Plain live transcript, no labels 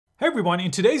Hey everyone, in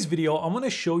today's video, I'm going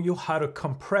to show you how to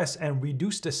compress and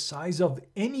reduce the size of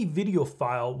any video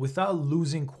file without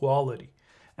losing quality.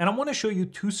 And I want to show you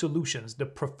two solutions. The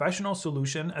professional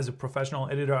solution. As a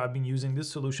professional editor, I've been using this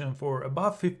solution for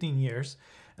about 15 years.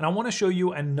 And I want to show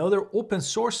you another open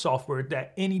source software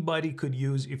that anybody could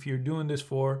use if you're doing this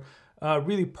for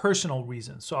really personal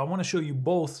reasons. So I want to show you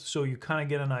both so you kind of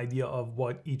get an idea of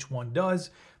what each one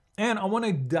does. And I want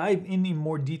to dive in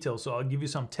more detail, so I'll give you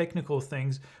some technical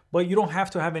things, but you don't have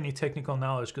to have any technical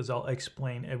knowledge because I'll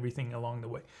explain everything along the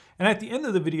way. And at the end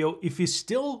of the video, if it's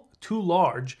still too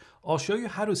large, I'll show you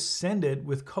how to send it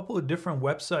with a couple of different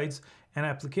websites and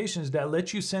applications that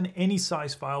let you send any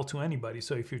size file to anybody.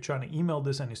 So if you're trying to email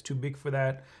this and it's too big for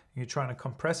that, and you're trying to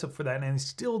compress it for that and it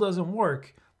still doesn't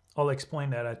work, I'll explain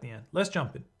that at the end. Let's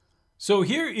jump in. So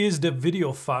here is the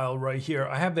video file right here.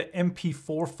 I have the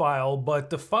MP4 file,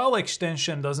 but the file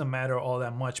extension doesn't matter all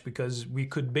that much because we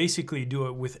could basically do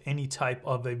it with any type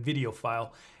of a video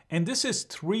file. And this is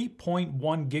 3.1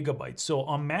 gigabytes. So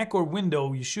on Mac or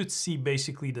Windows, you should see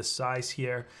basically the size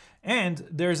here. And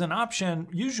there's an option,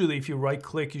 usually if you right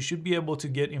click, you should be able to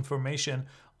get information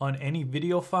on any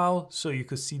video file. So you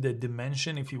could see the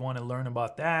dimension if you want to learn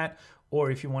about that,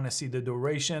 or if you want to see the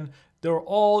duration. They're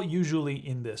all usually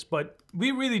in this, but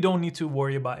we really don't need to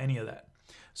worry about any of that.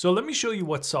 So let me show you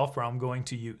what software I'm going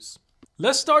to use.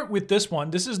 Let's start with this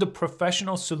one. This is the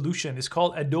professional solution. It's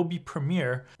called Adobe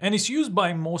Premiere, and it's used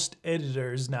by most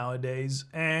editors nowadays.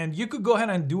 And you could go ahead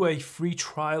and do a free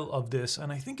trial of this,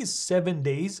 and I think it's 7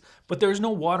 days, but there's no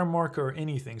watermark or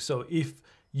anything. So if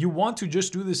you want to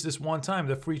just do this one time,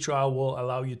 the free trial will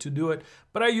allow you to do it.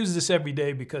 But I use this every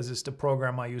day because it's the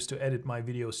program I use to edit my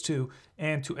videos too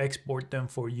and to export them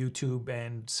for YouTube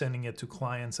and sending it to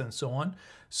clients and so on.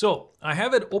 So I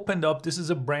have it opened up. This is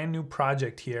a brand new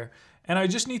project here. And I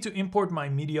just need to import my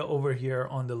media over here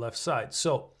on the left side.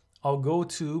 So I'll go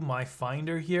to my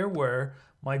Finder here where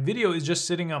my video is just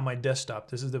sitting on my desktop.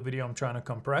 This is the video I'm trying to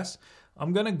compress.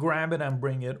 I'm going to grab it and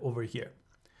bring it over here.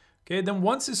 Okay, then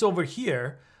once it's over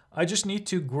here, I just need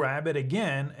to grab it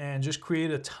again and just create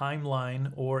a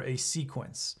timeline or a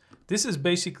sequence. This is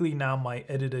basically now my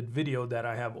edited video that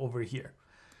I have over here.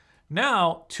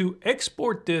 Now, to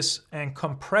export this and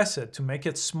compress it to make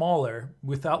it smaller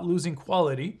without losing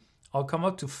quality, I'll come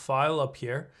up to File up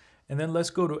here, and then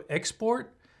let's go to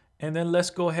Export, and then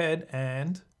let's go ahead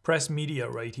and press Media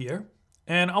right here.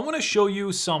 And I want to show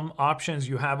you some options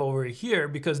you have over here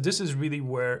because this is really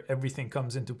where everything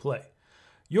comes into play.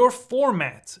 Your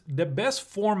format, the best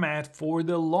format for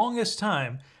the longest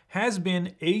time has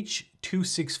been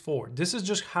H.264. This is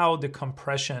just how the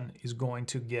compression is going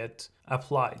to get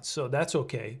applied. So that's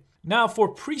okay. Now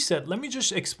for preset, let me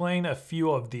just explain a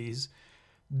few of these.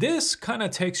 This kind of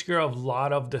takes care of a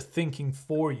lot of the thinking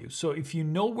for you. So if you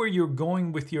know where you're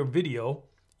going with your video,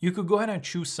 you could go ahead and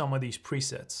choose some of these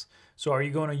presets. So are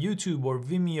you going to YouTube or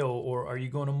Vimeo, or are you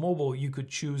going to mobile? You could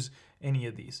choose any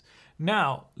of these.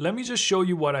 Now, let me just show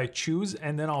you what I choose,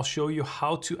 and then I'll show you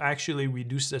how to actually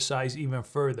reduce the size even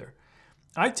further.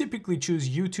 I typically choose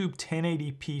YouTube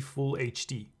 1080p Full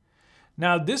HD.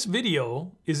 Now, this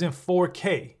video is in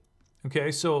 4K.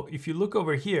 Okay, so if you look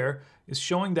over here, it's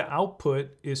showing the output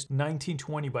is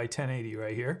 1920 by 1080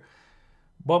 right here.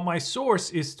 But my source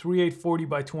is 3840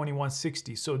 by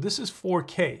 2160. So this is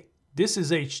 4K. This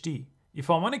is HD. If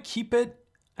I want to keep it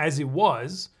as it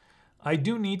was, I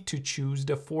do need to choose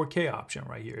the 4K option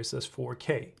right here. It says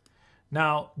 4K.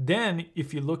 Now, then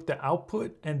if you look, the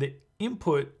output and the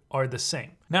input are the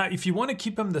same. Now, if you want to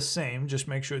keep them the same, just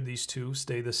make sure these two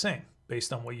stay the same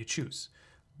based on what you choose.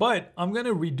 But I'm going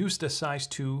to reduce the size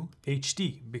to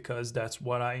HD because that's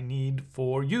what I need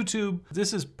for YouTube.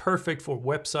 This is perfect for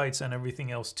websites and everything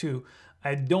else too.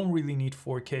 I don't really need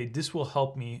 4K. This will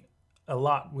help me a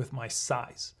lot with my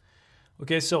size.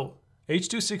 Okay, so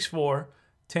H.264,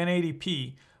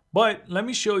 1080p. But let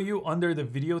me show you under the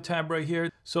video tab right here.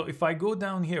 So if I go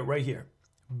down here, right here,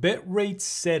 bitrate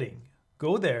setting,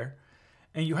 go there,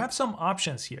 and you have some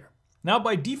options here. Now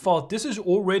by default, this is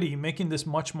already making this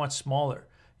much smaller.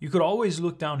 You could always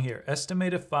look down here.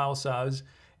 Estimated file size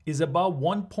is about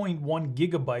 1.1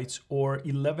 gigabytes or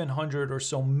 1100 or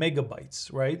so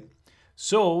megabytes, right?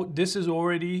 So this is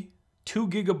already 2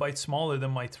 gigabytes smaller than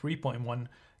my 3.1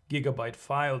 gigabyte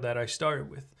file that I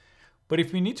started with. But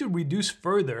if we need to reduce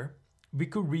further, we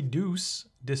could reduce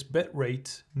this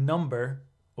bitrate number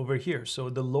over here. So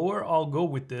the lower I'll go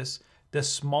with this, the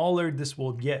smaller this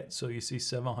will get. So you see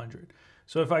 700.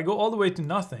 So if I go all the way to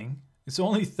nothing, it's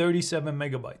only 37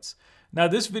 megabytes. Now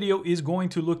this video is going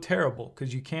to look terrible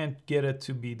because you can't get it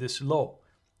to be this low.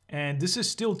 And this is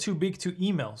still too big to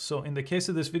email. So in the case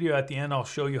of this video, at the end, I'll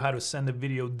show you how to send a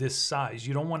video this size.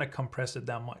 You don't want to compress it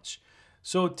that much.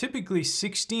 So typically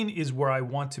 16 is where I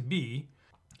want to be.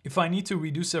 If I need to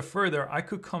reduce it further, I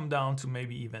could come down to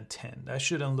maybe even 10. That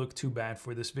shouldn't look too bad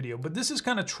for this video, but this is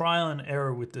kind of trial and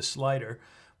error with the slider.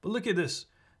 But look at this.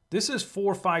 This is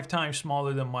 4 or 5 times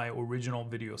smaller than my original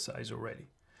video size already.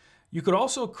 You could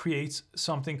also create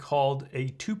something called a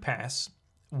 2-pass.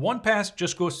 1 pass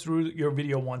just goes through your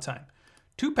video 1 time.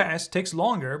 2 pass takes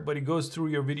longer, but it goes through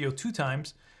your video 2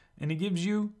 times, and it gives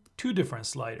you 2 different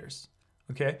sliders.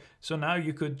 Okay, so now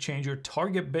you could change your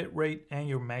target bit rate and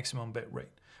your maximum bit rate.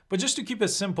 But just to keep it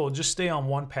simple, just stay on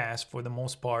 1 pass for the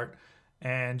most part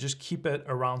and just keep it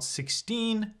around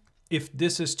 16. If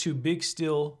this is too big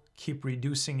still, keep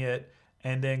reducing it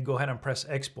and then go ahead and press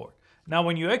export. Now,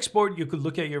 when you export, you could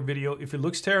look at your video. If it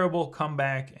looks terrible, come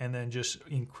back and then just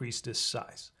increase this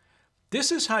size.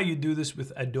 This is how you do this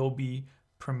with Adobe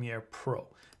Premiere Pro.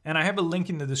 And I have a link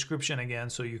in the description again,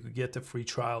 so you could get the free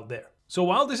trial there. So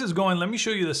while this is going, let me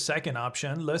show you the second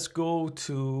option. Let's go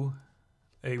to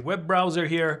a web browser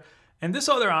here. And this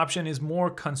other option is more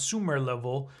consumer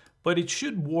level, but it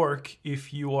should work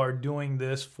if you are doing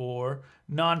this for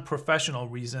non-professional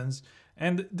reasons.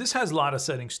 And this has a lot of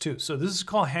settings too. So this is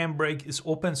called Handbrake. It's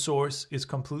open source. It's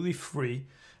completely free.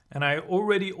 And I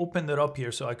already opened it up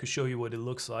here so I could show you what it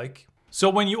looks like. So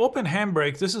when you open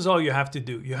Handbrake, this is all you have to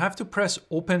do. You have to press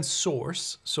open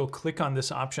source. So click on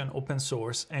this option, open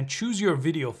source, and choose your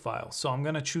video file. So I'm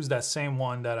gonna choose that same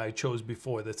one that I chose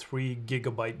before, the 3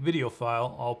 GB video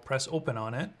file. I'll press open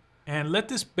on it and let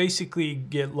this basically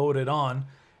get loaded on.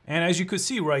 And as you could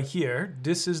see right here,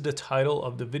 this is the title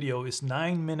of the video. It's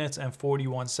 9 minutes and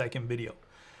 41 second video.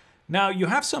 Now you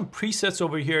have some presets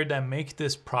over here that make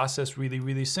this process really,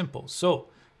 really simple. So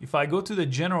if I go to the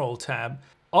general tab,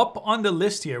 up on the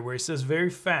list here where it says very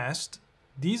fast,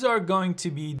 these are going to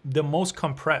be the most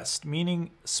compressed,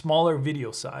 meaning smaller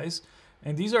video size.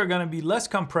 And these are going to be less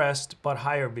compressed, but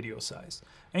higher video size.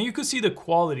 And you can see the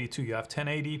quality too. You have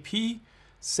 1080p,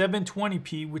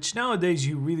 720p, which nowadays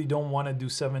you really don't want to do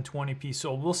 720p.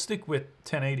 So we'll stick with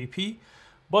 1080p,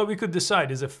 but we could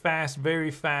decide, is it fast,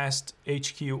 very fast,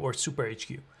 HQ, or super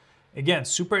HQ? Again,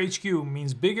 super HQ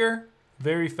means bigger,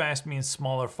 very fast means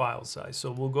smaller file size.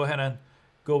 So we'll go ahead and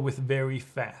go with very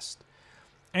fast.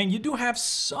 And you do have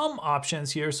some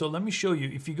options here. So let me show you.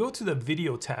 If you go to the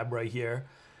video tab right here,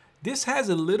 this has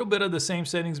a little bit of the same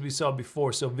settings we saw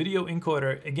before. So video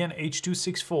encoder, again,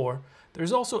 H.264.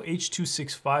 There's also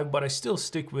H.265, but I still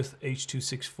stick with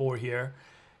H.264 here.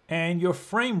 And your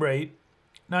frame rate.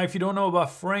 Now, if you don't know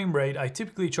about frame rate, I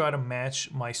typically try to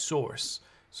match my source.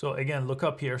 So again, look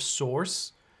up here,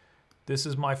 source. This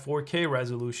is my 4K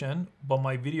resolution, but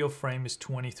my video frame is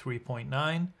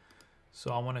 23.9.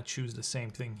 So I want to choose the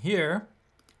same thing here.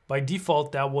 By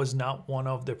default, that was not one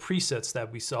of the presets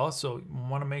that we saw. So you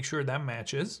want to make sure that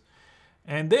matches.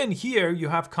 And then here you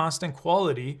have constant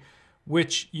quality,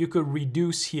 which you could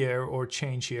reduce here or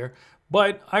change here.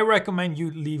 But I recommend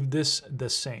you leave this the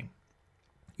same.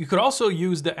 You could also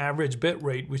use the average bit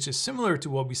rate, which is similar to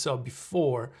what we saw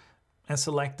before, and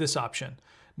select this option.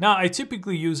 Now, I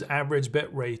typically use average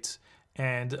bit rates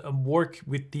and work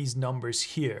with these numbers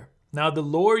here. Now, the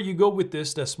lower you go with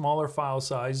this, the smaller file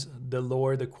size, the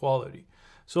lower the quality.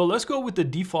 So let's go with the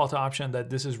default option that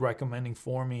this is recommending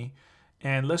for me.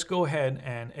 And let's go ahead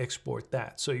and export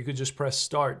that. So you could just press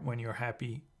start when you're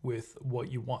happy with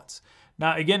what you want.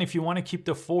 Now, again, if you want to keep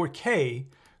the 4K,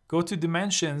 go to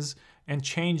dimensions and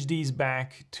change these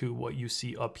back to what you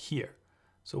see up here.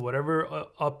 So whatever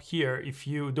up here, if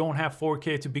you don't have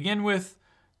 4K to begin with,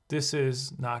 this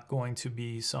is not going to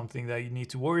be something that you need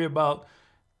to worry about.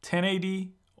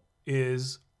 1080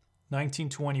 is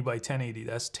 1920 by 1080.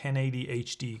 That's 1080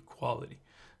 HD quality.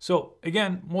 So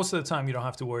again, most of the time you don't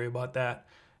have to worry about that.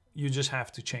 You just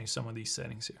have to change some of these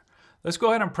settings here. Let's go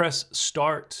ahead and press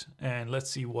start and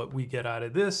let's see what we get out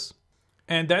of this.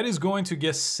 And that is going to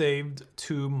get saved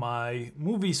to my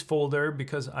movies folder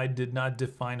because I did not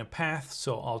define a path.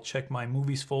 So I'll check my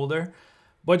movies folder.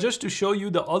 But just to show you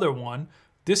the other one,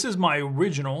 this is my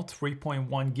original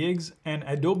 3.1 gigs and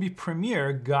Adobe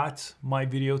Premiere got my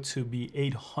video to be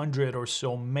 800 or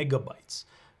so megabytes.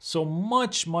 So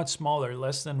much, much smaller,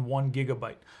 less than 1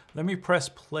 gigabyte. Let me press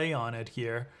play on it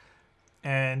here.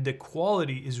 And the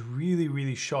quality is really,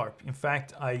 really sharp. In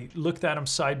fact, I looked at them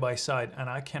side by side and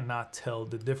I cannot tell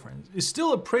the difference. It's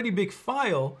still a pretty big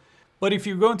file, but if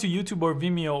you're going to YouTube or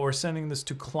Vimeo or sending this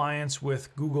to clients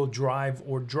with Google Drive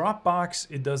or Dropbox,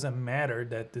 it doesn't matter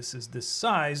that this is this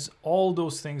size. All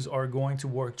those things are going to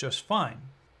work just fine.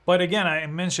 But again, I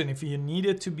mentioned if you need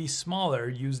it to be smaller,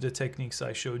 use the techniques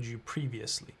I showed you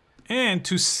previously. And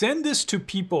to send this to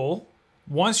people,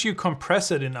 once you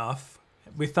compress it enough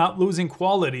without losing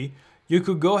quality, you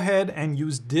could go ahead and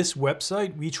use this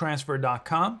website,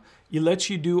 wetransfer.com. It lets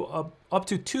you do up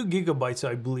to 2 gigabytes,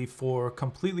 I believe,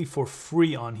 completely for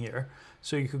free on here.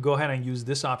 So you could go ahead and use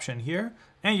this option here,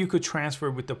 and you could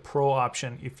transfer with the Pro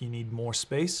option if you need more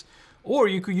space. Or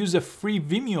you could use a free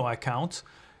Vimeo account,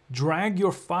 drag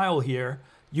your file here.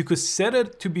 You could set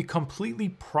it to be completely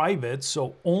private,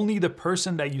 so only the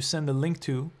person that you send the link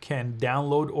to can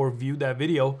download or view that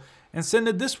video, and send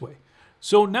it this way.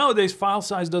 So nowadays, file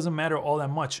size doesn't matter all that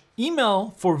much.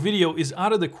 Email for video is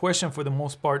out of the question for the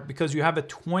most part because you have a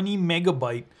 20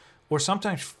 megabyte or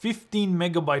sometimes 15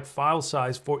 megabyte file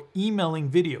size for emailing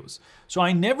videos. So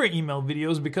I never email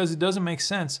videos because it doesn't make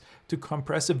sense to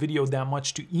compress a video that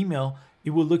much to email.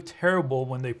 It will look terrible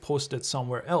when they post it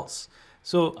somewhere else.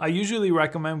 So I usually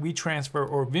recommend Wetransfer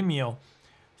or Vimeo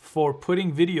for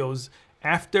putting videos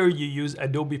after you use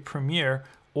Adobe Premiere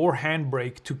or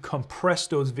Handbrake to compress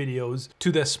those videos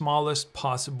to the smallest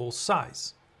possible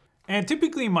size. And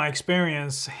typically in my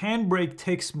experience, Handbrake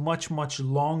takes much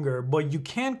longer, but you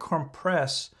can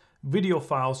compress video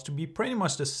files to be pretty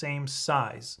much the same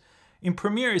size. In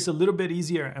Premiere, it's a little bit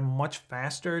easier and much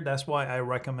faster. That's why I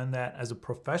recommend that as a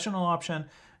professional option.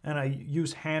 And I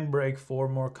use Handbrake for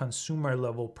more consumer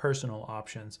level personal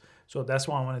options. So that's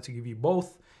why I wanted to give you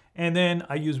both. And then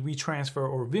I use Wetransfer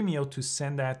or Vimeo to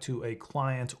send that to a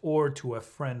client or to a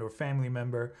friend or family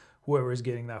member, whoever is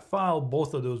getting that file.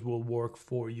 Both of those will work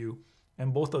for you.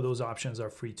 And both of those options are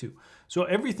free too. So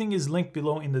everything is linked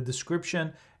below in the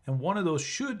description, and one of those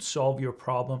should solve your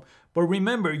problem. But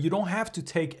remember, you don't have to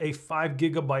take a 5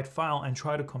 gigabyte file and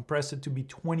try to compress it to be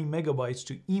 20 megabytes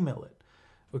to email it.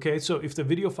 Okay, so if the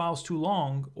video file is too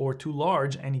long or too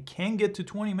large and it can get to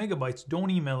 20 megabytes, don't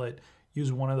email it.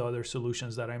 Use one of the other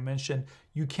solutions that I mentioned.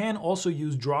 You can also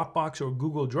use Dropbox or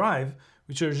Google Drive,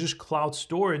 which are just cloud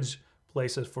storage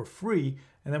places for free,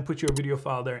 and then put your video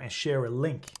file there and share a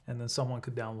link, and then someone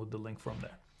could download the link from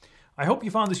there. I hope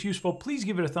you found this useful. Please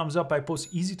give it a thumbs up. I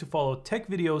post easy to follow tech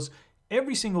videos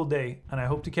every single day, and I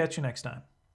hope to catch you next time.